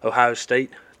 Ohio State.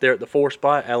 They're at the 4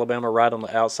 spot, Alabama right on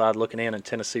the outside looking in, and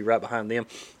Tennessee right behind them.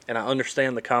 And I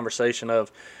understand the conversation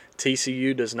of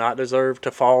TCU does not deserve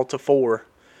to fall to 4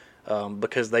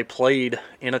 because they played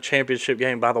in a championship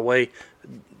game. By the way,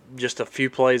 just a few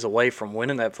plays away from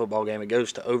winning that football game. It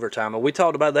goes to overtime. And we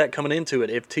talked about that coming into it.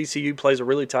 If TCU plays a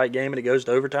really tight game and it goes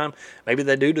to overtime, maybe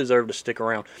they do deserve to stick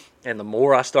around. And the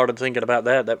more I started thinking about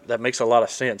that makes a lot of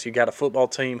sense. You got a football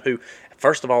team who,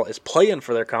 first of all, is playing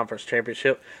for their conference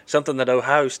championship, something that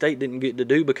Ohio State didn't get to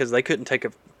do because they couldn't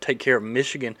take care of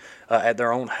Michigan at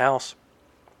their own house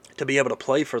to be able to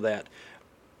play for that.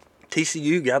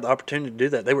 TCU got the opportunity to do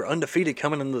that. They were undefeated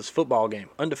coming into this football game,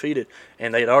 undefeated,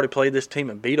 and they had already played this team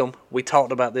and beat them. We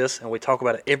talked about this, and we talk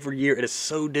about it every year. It is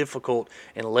so difficult,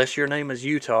 unless your name is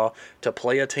Utah, to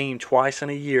play a team twice in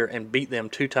a year and beat them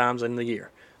 2 times in the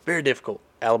year. Very difficult.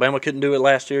 Alabama couldn't do it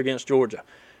last year against Georgia.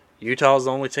 Utah's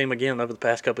the only team, again, over the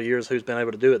past couple of years who's been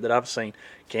able to do it that I've seen.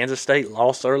 Kansas State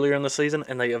lost earlier in the season,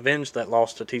 and they avenged that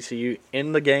loss to TCU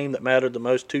in the game that mattered the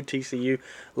most to TCU.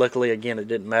 Luckily, again, it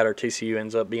didn't matter. TCU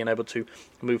ends up being able to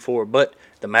move forward. But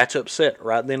the matchup set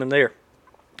right then and there.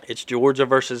 It's Georgia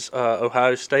versus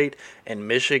Ohio State, and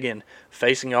Michigan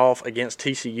facing off against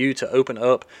TCU to open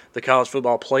up the college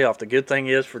football playoff. The good thing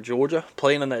is for Georgia,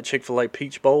 playing in that Chick-fil-A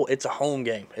Peach Bowl, it's a home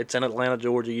game. It's in Atlanta,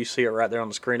 Georgia. You see it right there on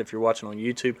the screen if you're watching on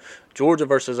YouTube. Georgia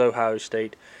versus Ohio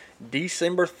State.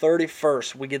 December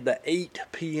 31st, we get the 8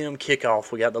 p.m.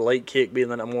 kickoff. We got the late kick being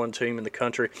the number 1 team in the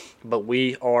country, but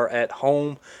we are at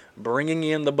home bringing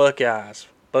in the Buckeyes.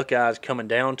 Buckeyes coming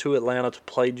down to Atlanta to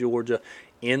play Georgia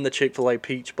in the Chick-fil-A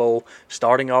Peach Bowl,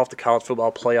 starting off the college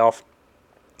football playoff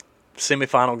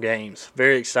semifinal games.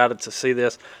 Very excited to see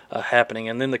this happening.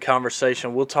 And then the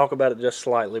conversation, we'll talk about it just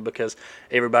slightly because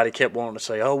everybody kept wanting to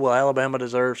say, oh, well, Alabama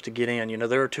deserves to get in. You know,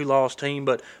 they're a 2-loss team,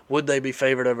 but would they be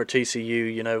favored over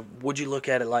TCU? You know, would you look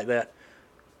at it like that?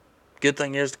 Good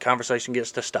thing is the conversation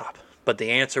gets to stop. But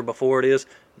the answer before it is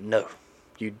no.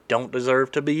 You don't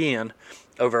deserve to be in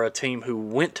over a team who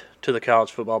went to the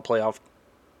college football playoff,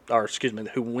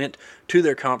 who went to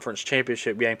their conference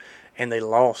championship game, and they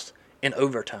lost in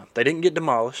overtime. They didn't get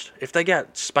demolished. If they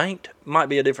got spanked, might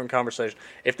be a different conversation.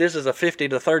 If this is a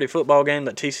 50-30 football game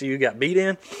that TCU got beat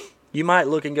in, you might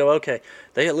look and go, okay,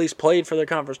 they at least played for their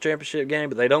conference championship game,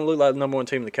 but they don't look like the number one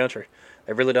team in the country.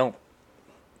 They really don't.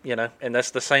 And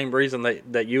that's the same reason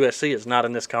that USC is not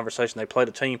in this conversation. They played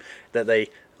a team that they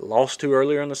lost to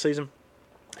earlier in the season,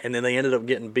 and then they ended up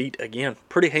getting beat again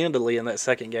pretty handily in that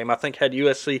second game. I think had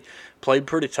USC played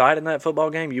pretty tight in that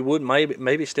football game, you would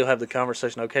maybe still have the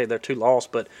conversation, okay, they're 2 loss,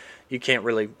 but you can't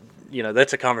really,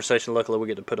 that's a conversation luckily we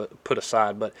get to put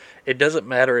aside. But it doesn't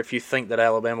matter if you think that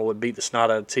Alabama would beat the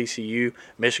snot out of TCU,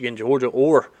 Michigan, Georgia,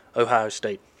 or Ohio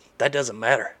State. That doesn't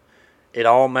matter. It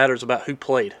all matters about who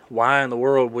played. Why in the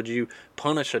world would you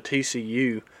punish a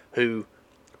TCU who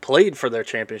played for their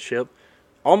championship,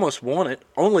 almost won it,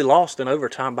 only lost in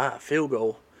overtime by a field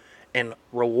goal, and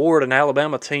reward an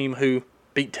Alabama team who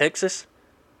beat Texas,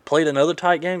 played in other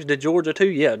tight games? Did Georgia too?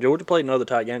 Yeah, Georgia played in other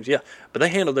tight games, yeah. But they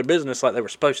handled their business like they were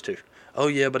supposed to. Oh,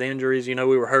 yeah, but injuries, we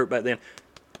were hurt back then.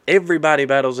 Everybody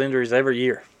battles injuries every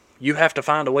year. You have to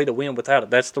find a way to win without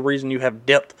it. That's the reason you have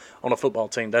depth on a football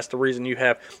team. That's the reason you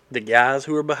have the guys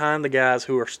who are behind the guys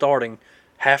who are starting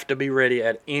have to be ready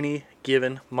at any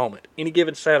given moment. Any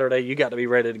given Saturday, you got to be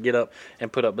ready to get up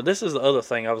and put up. But this is the other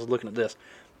thing. I was looking at this.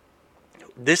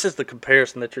 This is the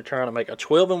comparison that you're trying to make. A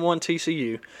 12-1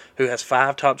 TCU who has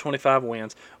 5 top 25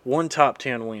 wins, 1 top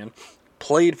 10 win,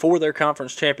 played for their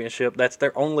conference championship. That's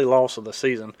their only loss of the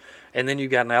season. And then you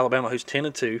got an Alabama who's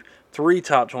 10-2, 3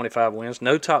 top 25 wins,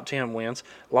 no top 10 wins,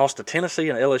 lost to Tennessee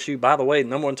and LSU. By the way,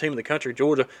 number one team in the country,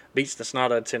 Georgia, beats the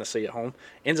snot out of Tennessee at home.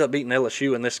 Ends up beating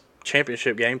LSU in this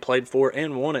championship game, played for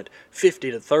and won it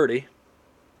 50-30.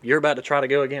 You're about to try to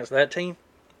go against that team?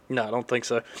 No, I don't think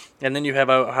so. And then you have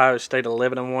Ohio State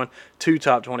 11-1, 2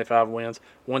 top 25 wins,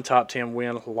 1 top 10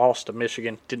 win, lost to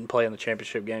Michigan, didn't play in the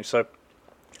championship game. So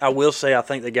I will say I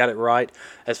think they got it right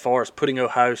as far as putting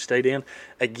Ohio State in.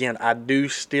 Again, I do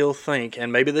still think,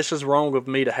 and maybe this is wrong of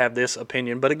me to have this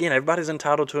opinion, but again, everybody's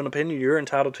entitled to an opinion. You're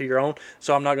entitled to your own,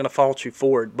 so I'm not going to fault you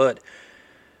for it. But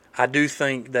I do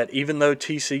think that even though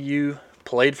TCU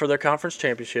played for their conference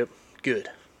championship, good.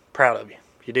 Proud of you.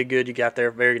 You did good. You got there.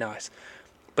 Very nice.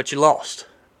 But you lost.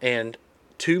 And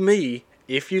to me,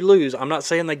 if you lose, I'm not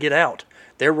saying they get out.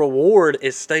 Their reward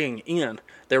is staying in.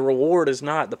 Their reward is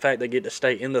not the fact they get to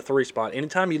stay in the 3 spot.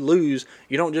 Anytime you lose,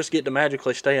 you don't just get to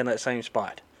magically stay in that same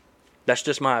spot. That's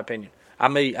just my opinion. I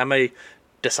may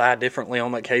decide differently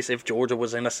on that case if Georgia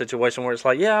was in a situation where it's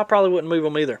like, yeah, I probably wouldn't move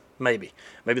them either. Maybe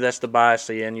that's the bias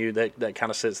in you that kind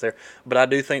of sits there. But I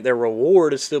do think their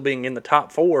reward is still being in the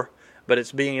top 4, but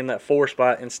it's being in that 4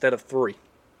 spot instead of 3.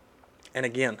 And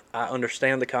again, I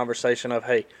understand the conversation of,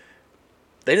 hey,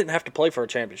 they didn't have to play for a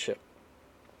championship.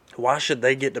 Why should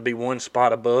they get to be 1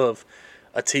 spot above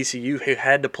a TCU who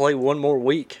had to play 1 more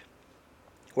week,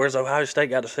 whereas Ohio State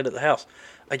got to sit at the house?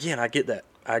 Again, I get that.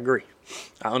 I agree.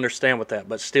 I understand with that.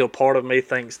 But still, part of me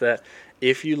thinks that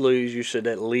if you lose, you should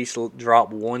at least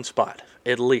drop 1 spot.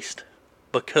 At least.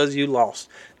 Because you lost.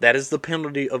 That is the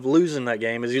penalty of losing that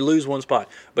game, is you lose 1 spot.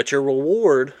 But your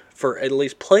reward for at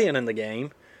least playing in the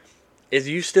game is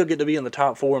you still get to be in the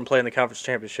top 4 and play in the conference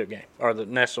championship game, or the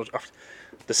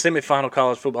semifinal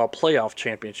college football playoff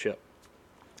championship.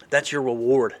 That's your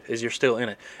reward, is you're still in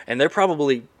it. And they're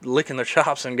probably licking their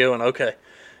chops and going, okay,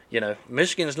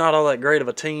 Michigan is not all that great of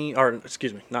a team,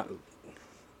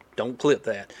 don't clip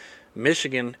that.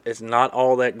 Michigan is not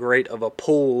all that great of a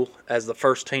pool as the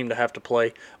first team to have to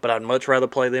play, but I'd much rather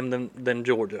play them than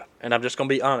Georgia. And I'm just going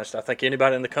to be honest. I think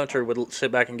anybody in the country would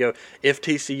sit back and go, if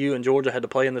TCU and Georgia had to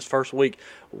play in this first week,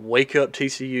 wake up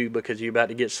TCU because you're about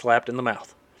to get slapped in the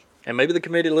mouth. And maybe the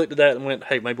committee looked at that and went,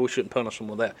 hey, maybe we shouldn't punish them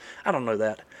with that. I don't know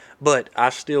that. But I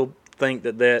still think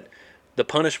that the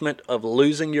punishment of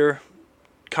losing your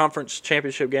conference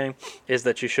championship game is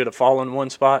that you should have fallen 1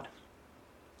 spot.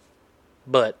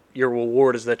 But your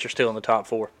reward is that you're still in the top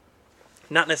 4.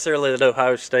 Not necessarily that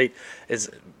Ohio State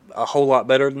is a whole lot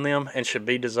better than them and should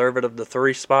be deserving of the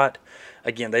 3 spot.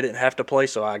 Again, they didn't have to play,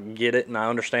 so I get it, and I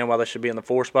understand why they should be in the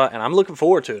 4 spot. And I'm looking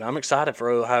forward to it. I'm excited for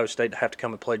Ohio State to have to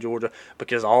come and play Georgia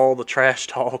because all the trash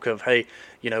talk of, hey,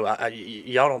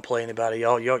 y'all don't play anybody.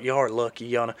 Y'all are lucky.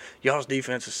 Y'all's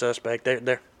defense is suspect.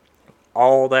 They're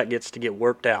all that gets to get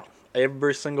worked out.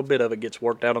 Every single bit of it gets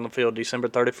worked out on the field December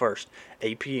 31st,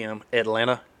 8 p.m.,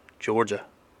 Atlanta, Georgia.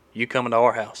 You coming to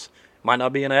our house. Might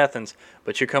not be in Athens,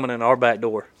 but you're coming in our back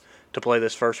door to play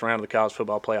this first round of the college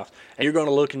football playoffs. And you're going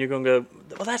to look and you're going to go,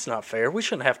 well, that's not fair. We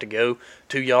shouldn't have to go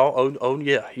to y'all. Oh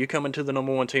yeah, you coming to the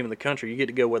number 1 team in the country. You get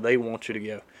to go where they want you to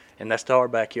go, and that's to our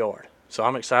backyard. So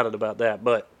I'm excited about that.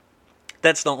 But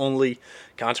That's the only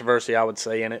controversy I would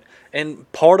say in it.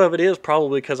 And part of it is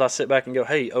probably because I sit back and go,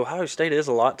 hey, Ohio State is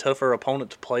a lot tougher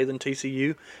opponent to play than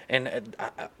TCU. And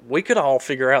we could all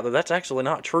figure out that that's actually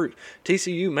not true.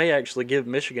 TCU may actually give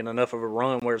Michigan enough of a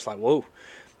run where it's like, whoa,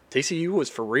 TCU was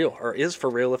for real, or is for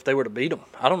real if they were to beat them.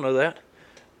 I don't know that.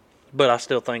 But I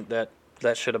still think that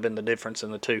should have been the difference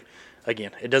in the two.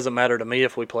 Again, it doesn't matter to me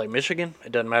if we play Michigan.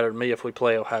 It doesn't matter to me if we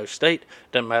play Ohio State.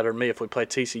 It doesn't matter to me if we play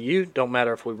TCU. Don't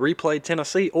matter if we replay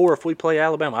Tennessee or if we play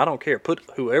Alabama. I don't care. Put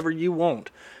whoever you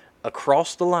want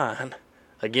across the line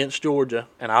against Georgia,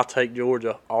 and I'll take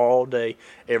Georgia all day,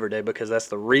 every day, because that's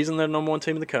the reason they're the number one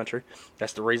team in the country.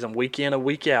 That's the reason week in and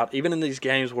week out, even in these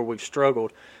games where we've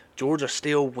struggled, Georgia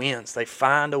still wins. They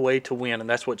find a way to win, and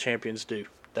that's what champions do.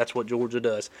 That's what Georgia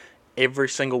does. Every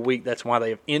single week. That's why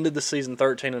they have ended the season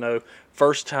 13-0.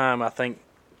 First time, I think,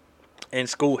 in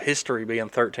school history being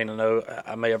 13-0.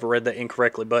 I may have read that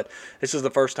incorrectly, but this is the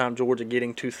first time Georgia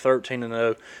getting to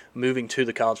 13-0, moving to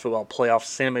the college football playoff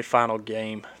semifinal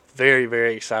game. Very,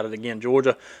 very excited. Again,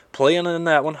 Georgia playing in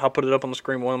that one. I'll put it up on the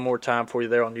screen one more time for you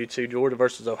there on YouTube. Georgia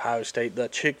versus Ohio State, the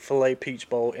Chick-fil-A Peach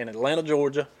Bowl in Atlanta,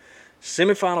 Georgia.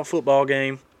 Semifinal football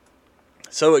game.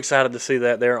 So excited to see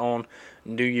that there on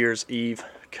New Year's Eve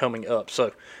coming up. So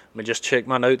let me just check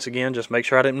my notes again, just make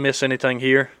sure I didn't miss anything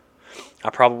here. I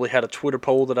probably had a Twitter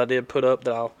poll that I did put up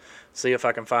that I'll see if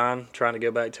I can find, trying to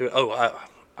go back to it. Oh,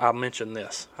 I'll mention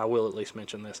this. I will at least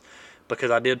mention this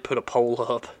because I did put a poll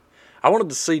up. I wanted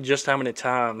to see just how many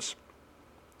times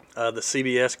the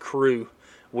CBS crew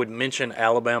would mention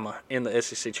Alabama in the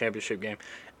SEC championship game,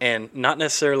 and not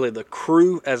necessarily the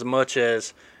crew as much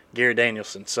as Gary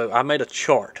Danielson. So I made a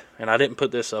chart, and I didn't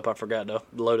put this up. I forgot to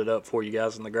load it up for you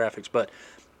guys in the graphics. But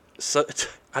so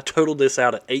I totaled this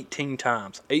out at 18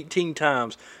 times. 18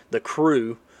 times the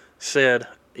crew said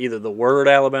either the word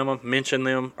Alabama, mentioned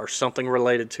them, or something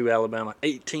related to Alabama.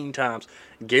 18 times.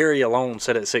 Gary alone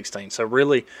said it 16. So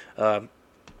really, Brad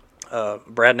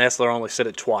Nessler only said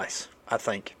it twice, I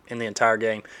think, in the entire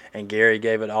game. And Gary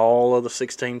gave it all of the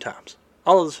 16 times.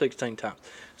 All of the 16 times.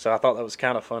 So I thought that was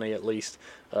kind of funny, at least,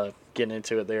 getting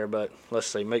into it there. But let's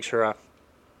see. Make sure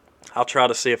I'll try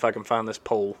to see if I can find this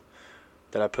poll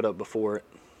that I put up before it.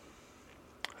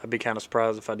 I'd be kind of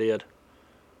surprised if I did.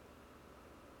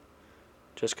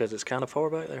 Just because it's kind of far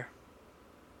back there.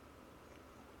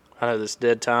 I know this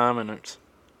dead time and it's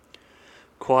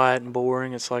quiet and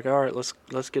boring. It's like, all right,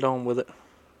 let's get on with it.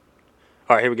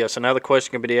 All right, here we go. So now the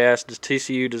question can be asked, does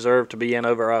TCU deserve to be in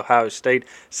over Ohio State?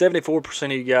 74%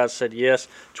 of you guys said yes.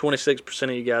 26%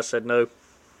 of you guys said no.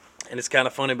 And it's kind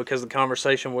of funny because the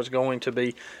conversation was going to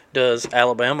be, does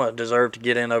Alabama deserve to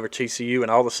get in over TCU?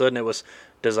 And all of a sudden it was,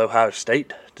 does Ohio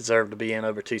State deserve to be in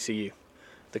over TCU?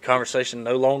 The conversation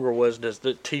no longer was, does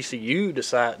the TCU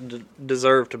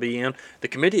deserve to be in? The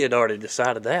committee had already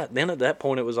decided that. Then at that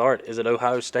point it was, all right, is it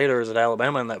Ohio State or is it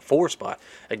Alabama in that 4 spot?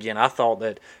 Again, I thought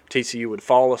that TCU would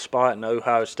fall a spot and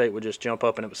Ohio State would just jump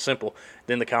up and it was simple.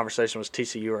 Then the conversation was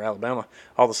TCU or Alabama.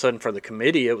 All of a sudden for the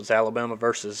committee it was Alabama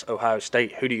versus Ohio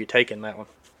State. Who do you take in that one?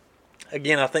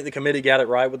 Again, I think the committee got it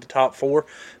right with the top 4.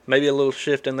 Maybe a little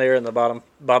shift in there in the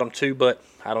bottom 2, but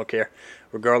I don't care.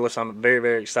 Regardless, I'm very,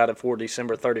 very excited for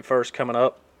December 31st coming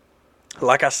up.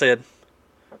 Like I said,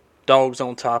 Dogs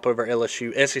on top over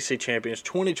LSU. SEC champions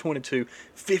 2022,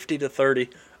 50-30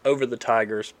 over the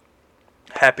Tigers.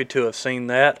 Happy to have seen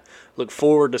that. Look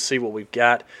forward to see what we've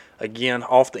got. Again,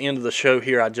 off the end of the show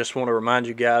here, I just want to remind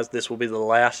you guys this will be the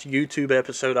last YouTube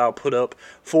episode I'll put up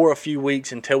for a few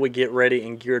weeks until we get ready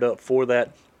and geared up for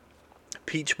that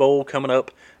Peach Bowl coming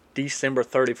up December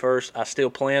 31st. I still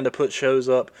plan to put shows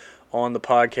up on the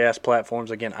podcast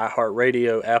platforms. Again,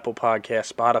 iHeartRadio, Apple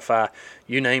Podcasts, Spotify,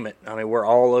 you name it. I mean, we're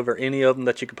all over any of them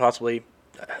that you could possibly.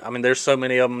 I mean, there's so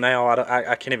many of them now,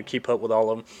 I can't even keep up with all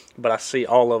of them, but I see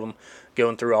all of them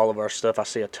going through all of our stuff. I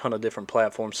see a ton of different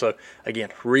platforms. So, again,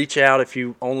 reach out if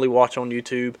you only watch on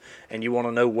YouTube and you want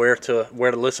to know where to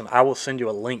listen. I will send you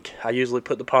a link. I usually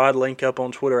put the pod link up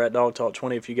on Twitter at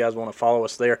DogTalk20 if you guys want to follow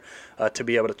us there to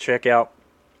be able to check out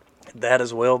that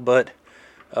as well. But,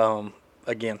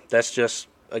 again, that's just,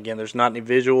 there's not any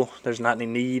visual. There's not any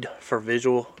need for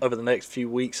visual over the next few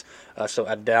weeks. So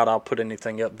I doubt I'll put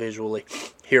anything up visually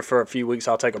here for a few weeks.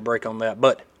 I'll take a break on that.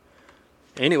 But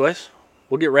anyways,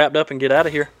 we'll get wrapped up and get out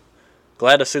of here.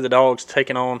 Glad to see the Dogs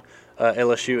taking on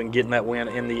LSU and getting that win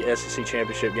in the SEC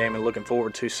championship game, and looking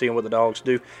forward to seeing what the Dogs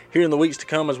do here in the weeks to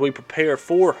come as we prepare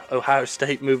for Ohio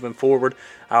State moving forward.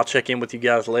 I'll check in with you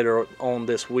guys later on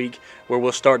this week where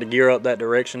we'll start to gear up that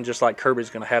direction, just like Kirby's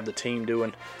going to have the team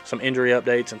doing some injury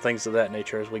updates and things of that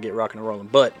nature as we get rocking and rolling.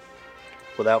 But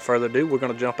without further ado, we're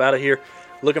going to jump out of here.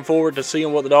 looking forward to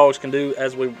seeing what the Dogs can do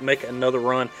as we make another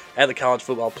run at the college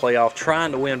football playoff,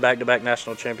 trying to win back-to-back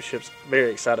national championships.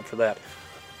 Very excited for that.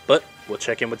 But we'll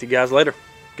check in with you guys later.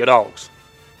 Go Dogs.